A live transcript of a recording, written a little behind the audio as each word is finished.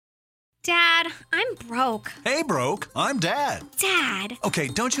Dad, I'm broke. Hey, broke. I'm Dad. Dad. Okay,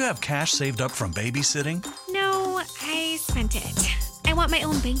 don't you have cash saved up from babysitting? No, I spent it. I want my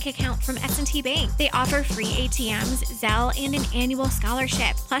own bank account from S&T Bank. They offer free ATMs, Zelle, and an annual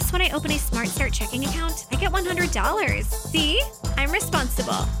scholarship. Plus, when I open a Smart Start checking account, I get $100. See? I'm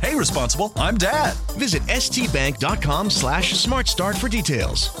responsible. Hey, responsible. I'm Dad. Visit stbank.com/smartstart for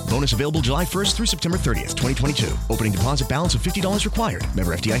details. Bonus available July 1st through September 30th, 2022. Opening deposit balance of $50 required.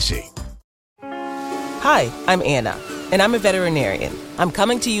 Member FDIC. Hi, I'm Anna, and I'm a veterinarian. I'm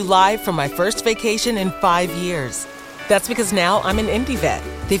coming to you live from my first vacation in 5 years. That's because now I'm an indie vet.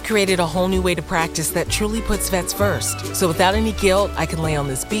 They've created a whole new way to practice that truly puts vets first. So without any guilt, I can lay on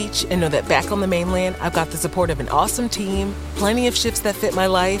this beach and know that back on the mainland, I've got the support of an awesome team, plenty of shifts that fit my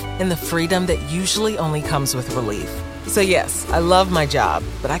life, and the freedom that usually only comes with relief. So yes, I love my job,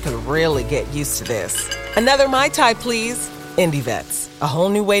 but I could really get used to this. Another Mai Tai, please. Indie Vets, a whole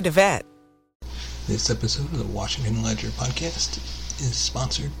new way to vet. This episode of the Washington Ledger podcast is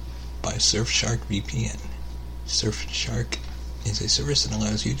sponsored by Surfshark VPN. Surfshark is a service that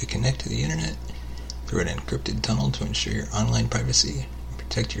allows you to connect to the internet through an encrypted tunnel to ensure your online privacy and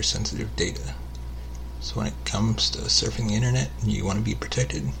protect your sensitive data. So when it comes to surfing the internet and you want to be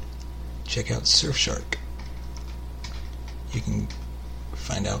protected, check out Surfshark. You can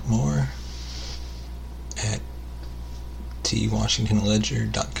find out more at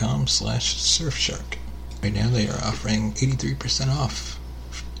twashingtonledger.com/surfshark. Right now they are offering 83% off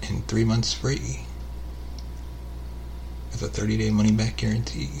and 3 months free with a 30-day money-back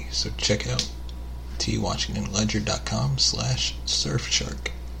guarantee. So check out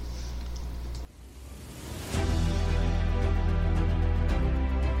twashingtonledger.com/surfshark.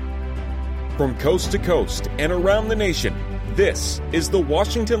 From coast to coast and around the nation, this is the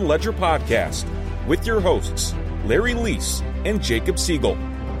Washington Ledger Podcast with your hosts, Larry Leese and Jacob Siegel.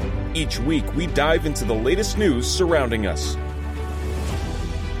 Each week, we dive into the latest news surrounding us.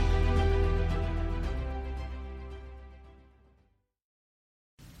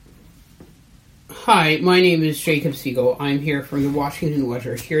 Hi, my name is Jacob Siegel. I'm here from the Washington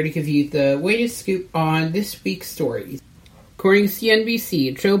Ledger, here to give you the latest scoop on this week's stories. According to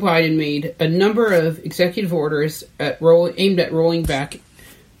CNBC, Joe Biden made a number of executive orders aimed at rolling back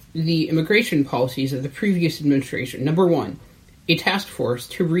the immigration policies of the previous administration. Number one, a task force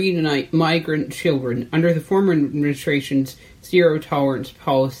to reunite migrant children. Under the former administration's zero-tolerance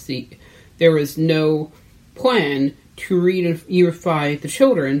policy, there was no plan to reunify the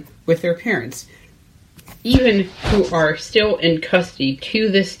children with their parents, even who are still in custody to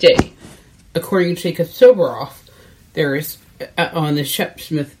this day. According to Jacob Soboroff, there is, on the Shep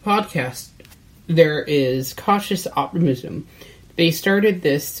Smith podcast, there is cautious optimism. They started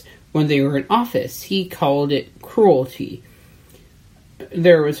this when they were in office. He called it cruelty.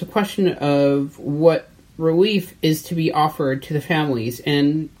 There was a question of what relief is to be offered to the families,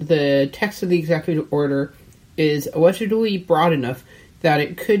 and the text of the executive order is allegedly broad enough that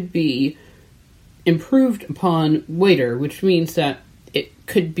it could be improved upon later, which means that it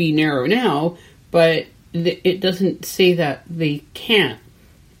could be narrow now, but it doesn't say that they can't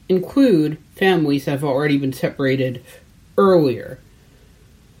include families that have already been separated earlier.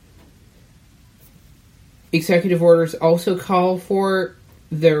 Executive orders also call for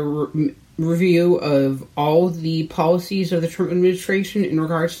the review of all the policies of the Trump administration in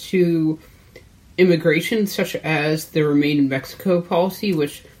regards to immigration, such as the Remain in Mexico policy,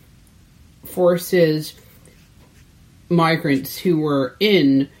 which forces migrants who were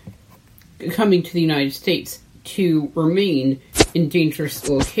coming to the United States to remain in dangerous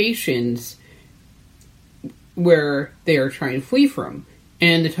locations where they are trying to flee from.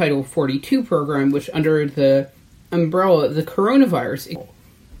 And the Title 42 program, which under the umbrella of the coronavirus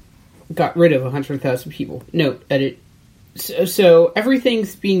got rid of 100,000 people. Note, edit. So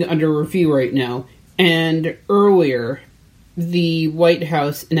everything's being under review right now, and earlier the White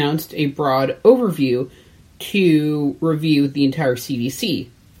House announced a broad overview to review the entire CDC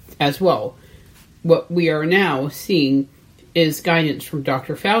as well. What we are now seeing is guidance from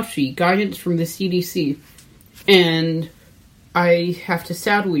Dr. Fauci, guidance from the CDC, and I have to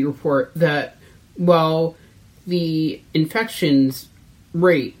sadly report that while the infections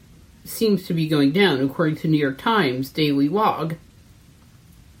rate seems to be going down, according to New York Times Daily Log,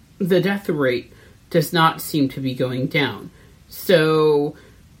 the death rate does not seem to be going down. So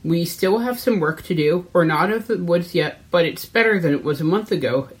we still have some work to do. We're not out of the woods yet, but it's better than it was a month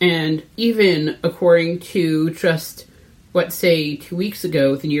ago. And even according to just, let's say, 2 weeks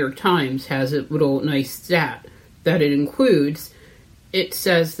ago, the New York Times has a little nice stat that it includes. It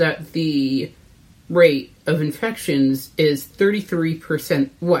says that the rate of infections is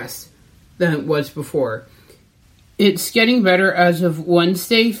 33% less than it was before. It's getting better as of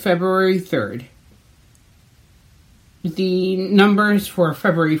Wednesday, February 3rd. The numbers for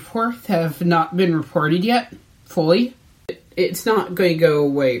February 4th have not been reported yet, fully. It's not going to go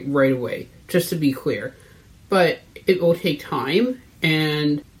away right away, just to be clear. But it will take time,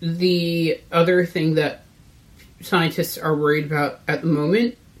 and the other thing that scientists are worried about at the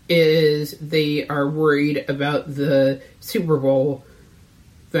moment is they are worried about the Super Bowl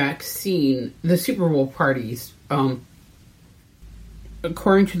vaccine, the Super Bowl parties.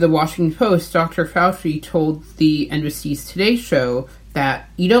 According to the Washington Post, Dr. Fauci told the NBC's Today Show that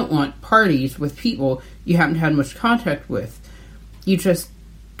you don't want parties with people you haven't had much contact with. You just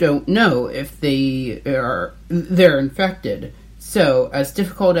don't know if they're infected. So, as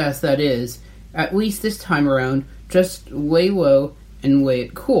difficult as that is, at least this time around, just lay low and lay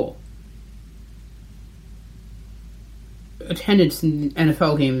it cool. Attendance in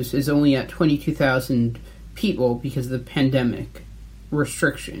NFL games is only at 22,000 people because of the pandemic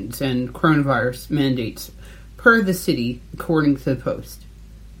restrictions and coronavirus mandates per the city, according to the Post.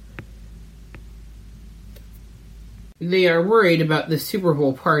 They are worried about the Super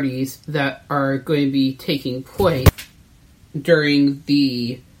Bowl parties that are going to be taking place during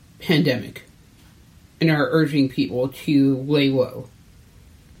the pandemic and are urging people to lay low.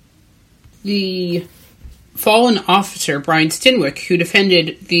 The fallen officer, Brian Stenwick, who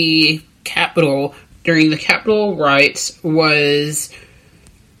defended the Capitol during the Capitol riots or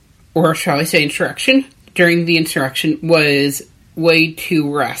shall I say insurrection, during the insurrection was laid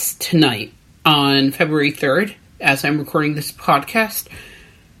to rest tonight on February 3rd, as I'm recording this podcast.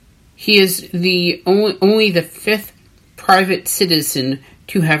 He is the only the fifth private citizen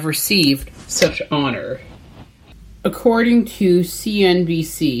to have received such honor. According to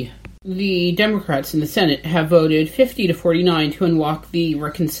CNBC, the Democrats in the Senate have voted 50-49 to unlock the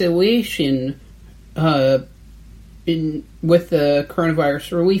reconciliation with the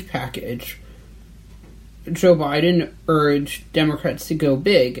coronavirus relief package. Joe Biden urged Democrats to go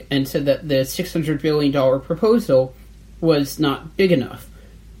big and said that the $600 billion proposal was not big enough,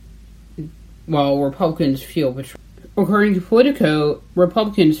 while Republicans feel betrayed. According to Politico,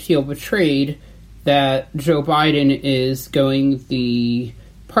 Republicans feel betrayed that Joe Biden is going the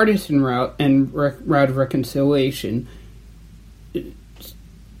partisan route and route of reconciliation.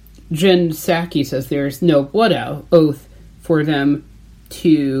 Jen Psaki says there is no blood oath for them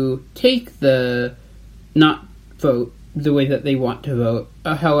to take the not vote the way that they want to vote.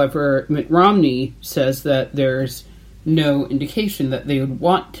 However, Mitt Romney says that there's no indication that they would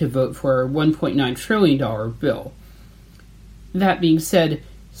want to vote for a $1.9 trillion bill. That being said,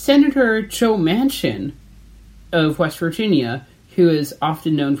 Senator Joe Manchin of West Virginia, who is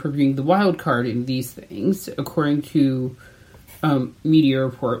often known for being the wild card in these things, according to media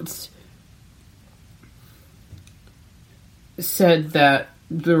reports, said that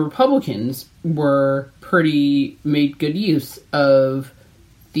the Republicans made good use of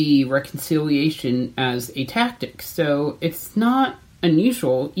the reconciliation as a tactic. So it's not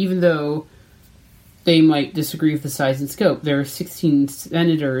unusual, even though they might disagree with the size and scope. There are 16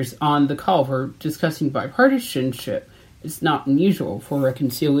 senators on the call for discussing bipartisanship. It's not unusual for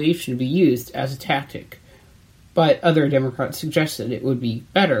reconciliation to be used as a tactic. But other Democrats suggested it would be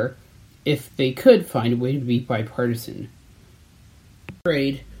better if they could find a way to be bipartisan.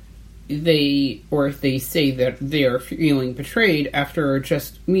 If they say that they are feeling betrayed after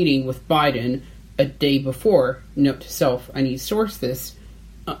just meeting with Biden a day before. Note to self, I need to source this.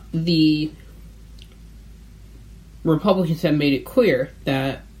 The Republicans have made it clear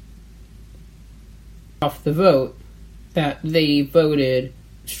that off the vote that they voted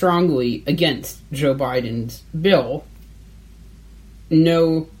strongly against Joe Biden's bill.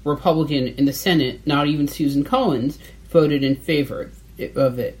 No Republican in the Senate, not even Susan Collins, voted in favor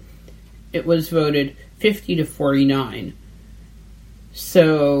of it. It was voted 50-49.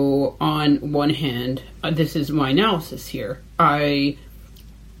 So, on one hand, this is my analysis here. I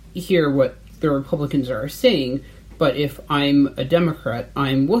hear what the Republicans are saying, but if I'm a Democrat,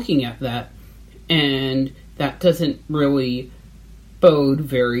 I'm looking at that, and that doesn't really bode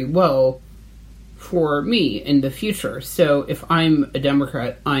very well for me in the future. So if I'm a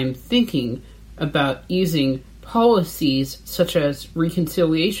Democrat, I'm thinking about using policies such as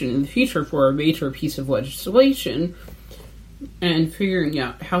reconciliation in the future for a major piece of legislation and figuring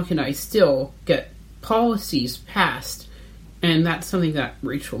out how can I still get policies passed. And that's something that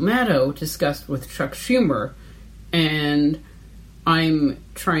Rachel Maddow discussed with Chuck Schumer. And I'm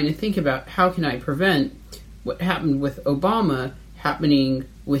trying to think about how can I prevent what happened with Obama happening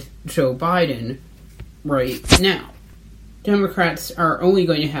with Joe Biden right now. Democrats are only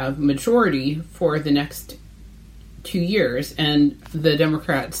going to have majority for the next 2 years, and the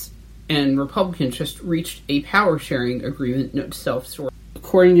Democrats and Republicans just reached a power-sharing agreement, note self-source.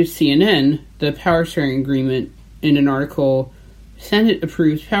 According to CNN, the power-sharing agreement, in an article, Senate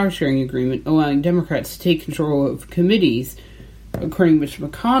approves power-sharing agreement allowing Democrats to take control of committees. According to Mitch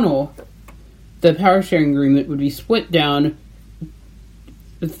McConnell, the power-sharing agreement would be split down.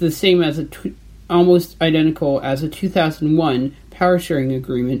 It's the same as almost identical as a 2001 power-sharing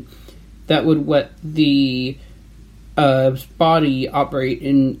agreement that would let the body operate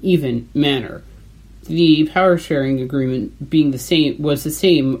in an even manner. The power-sharing agreement was the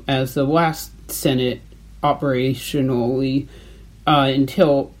same as the last Senate operationally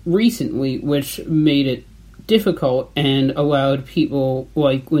until recently, which made it difficult and allowed people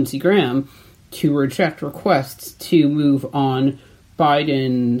like Lindsey Graham to reject requests to move on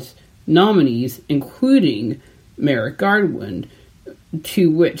Biden's nominees, including Merrick Garland,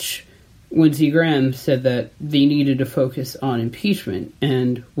 to which Lindsey Graham said that they needed to focus on impeachment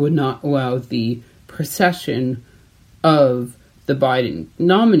and would not allow the procession of the Biden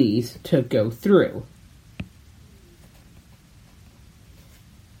nominees to go through.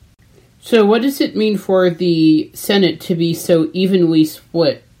 So what does it mean for the Senate to be so evenly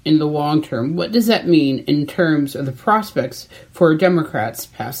split in the long term? What does that mean in terms of the prospects for Democrats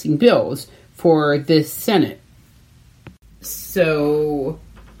passing bills for this Senate? So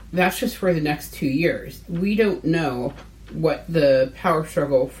that's just for the next 2 years. We don't know what the power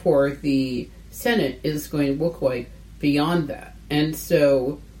struggle for the Senate is going to look like beyond that. And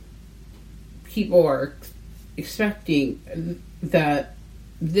so people are expecting that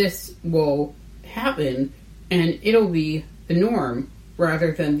this will happen and it'll be the norm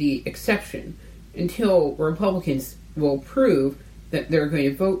rather than the exception until Republicans will prove that they're going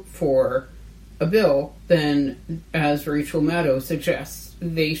to vote for a bill. Then, as Rachel Maddow suggests,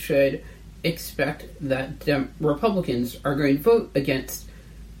 they should expect that Republicans are going to vote against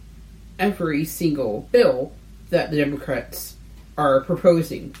every single bill that the Democrats are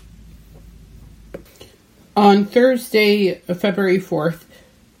proposing. On Thursday, February 4th,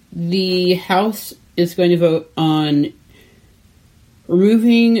 the House is going to vote on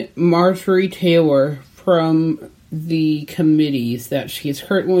removing Marjorie Taylor from the committees that she is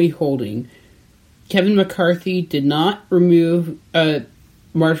currently holding. Kevin McCarthy did not remove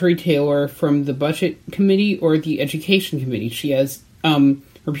Marjorie Taylor from the Budget Committee or the Education Committee. She has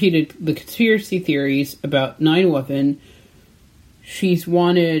repeated the conspiracy theories about 9/11. She's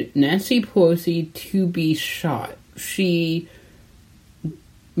wanted Nancy Pelosi to be shot. She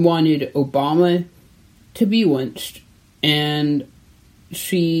wanted Obama to be lynched, and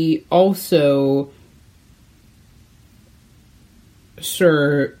she also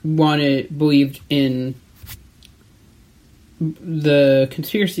believed in the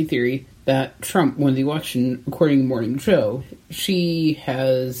conspiracy theory that Trump won the election, according to Morning Joe. She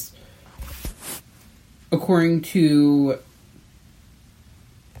has, according to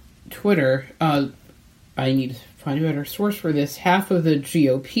Twitter, I need to find a better source for this, half of the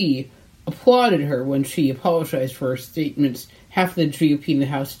GOP applauded her when she apologized for her statements. Half of the GOP in the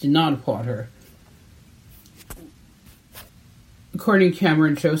House did not applaud her. According to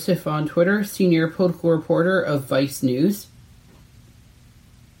Cameron Joseph on Twitter, senior political reporter of Vice News,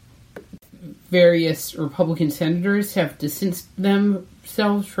 various Republican senators have distanced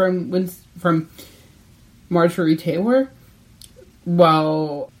themselves from Marjorie Taylor,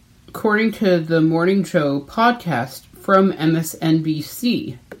 while, according to the Morning Joe podcast from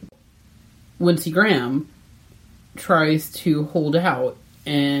MSNBC, Lindsey Graham tries to hold out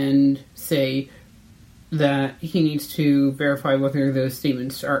and say that he needs to verify whether those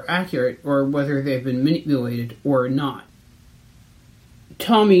statements are accurate or whether they've been manipulated or not.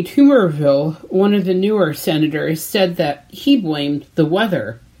 Tommy Tuberville, one of the newer senators, said that he blamed the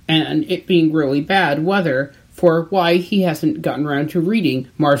weather, and it being really bad weather, for why he hasn't gotten around to reading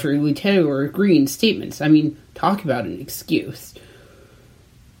Marjorie Taylor Greene's statements. I mean, talk about an excuse.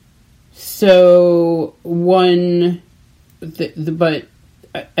 So, but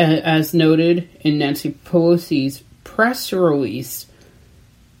as noted in Nancy Pelosi's press release,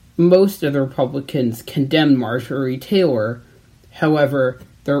 most of the Republicans condemned Marjorie Taylor. However,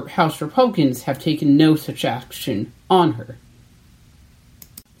 the House Republicans have taken no such action on her.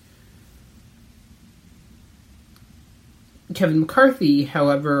 Kevin McCarthy,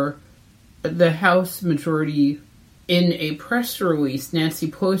 however, the House majority, in a press release, Nancy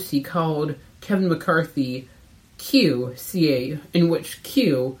Pelosi called Kevin McCarthy Q, CA, in which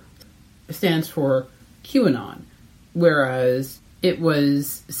Q stands for 'Whereas it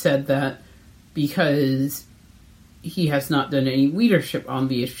was said that because he has not done any leadership on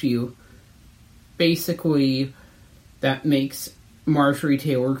the issue. Basically, that makes Marjorie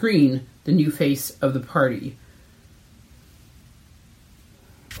Taylor Greene the new face of the party.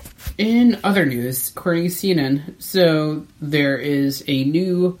 In other news, according to CNN, so there is a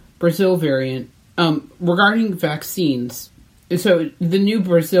new Brazil variant regarding vaccines. So the new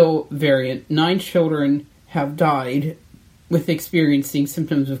Brazil variant, 9 children have died with experiencing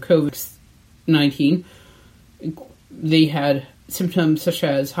symptoms of COVID-19. They had symptoms such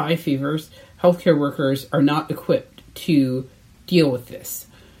as high fevers. Healthcare workers are not equipped to deal with this.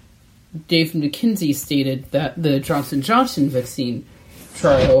 Dave McKinsey stated that the Johnson & Johnson vaccine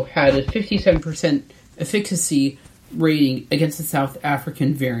trial had a 57% efficacy rating against the South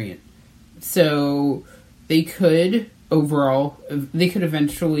African variant. So they could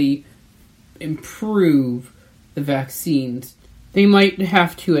eventually improve the vaccines. They might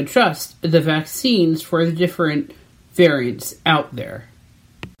have to adjust the vaccines for the different variants out there.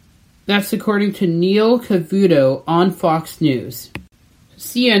 That's according to Neil Cavuto on Fox News.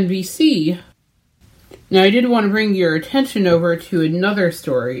 CNBC. Now, I did want to bring your attention over to another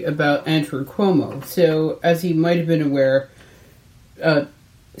story about Andrew Cuomo. So, as you might have been aware,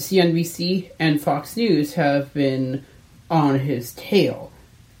 CNBC and Fox News have been on his tail.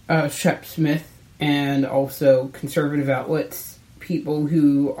 Shep Smith and also conservative outlets, people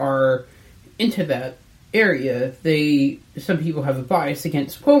who are into that area, some people have a bias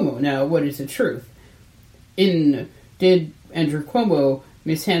against Cuomo. Now, what is the truth? Did Andrew Cuomo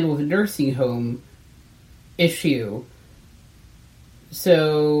mishandle the nursing home issue?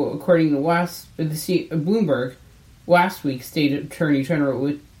 So, according to Bloomberg, last week, State Attorney General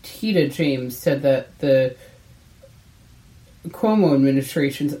Letitia James said that the Cuomo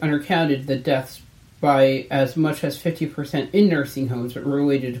administration's undercounted the deaths by as much as 50% in nursing homes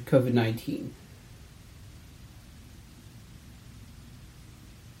related to COVID-19.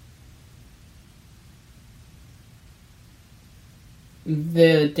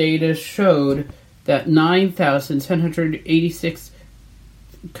 The data showed that 9,786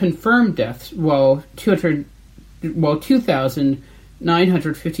 confirmed deaths, while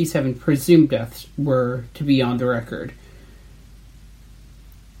 2,957 presumed deaths were to be on the record.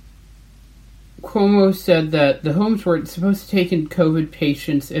 Cuomo said that the homes were supposed to take in COVID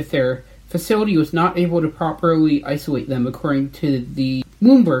patients if their facility was not able to properly isolate them, according to the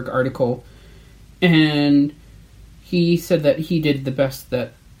Bloomberg article, and he said that he did the best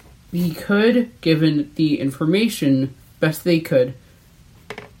that he could, given the information, best they could.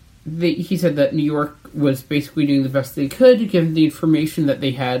 He said that New York was basically doing the best they could, given the information that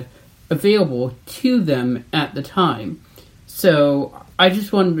they had available to them at the time. So, I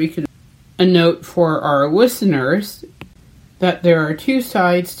just want to make a note for our listeners that there are two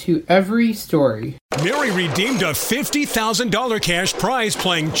sides to every story. Mary redeemed a $50,000 cash prize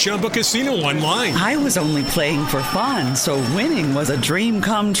playing Chumba Casino online. I was only playing for fun, so winning was a dream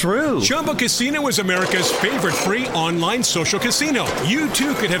come true. Chumba Casino is America's favorite free online social casino. You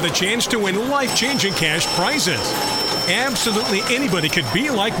too could have the chance to win life-changing cash prizes. Absolutely anybody could be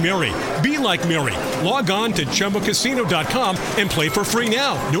like Mary. Be like Mary. Log on to ChumbaCasino.com and play for free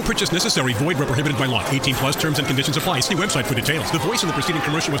now. No purchase necessary. Void where prohibited by law. 18 plus terms and conditions apply. See website for details. The voice in the preceding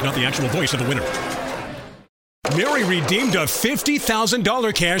commercial was not the actual voice of the winner. Mary redeemed a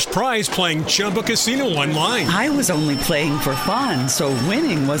 $50,000 cash prize playing Chumba Casino online. I was only playing for fun, so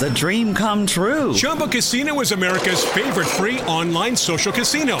winning was a dream come true. Chumba Casino is America's favorite free online social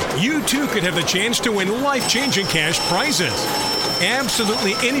casino. You too could have the chance to win life-changing cash prizes.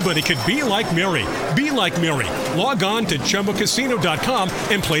 Absolutely anybody could be like Mary. Be like Mary. Log on to ChumbaCasino.com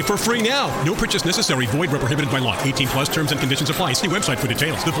and play for free now. No purchase necessary. Void where prohibited by law. 18 plus terms and conditions apply. See website for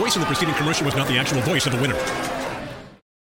details. The voice in the preceding commercial was not the actual voice of the winner.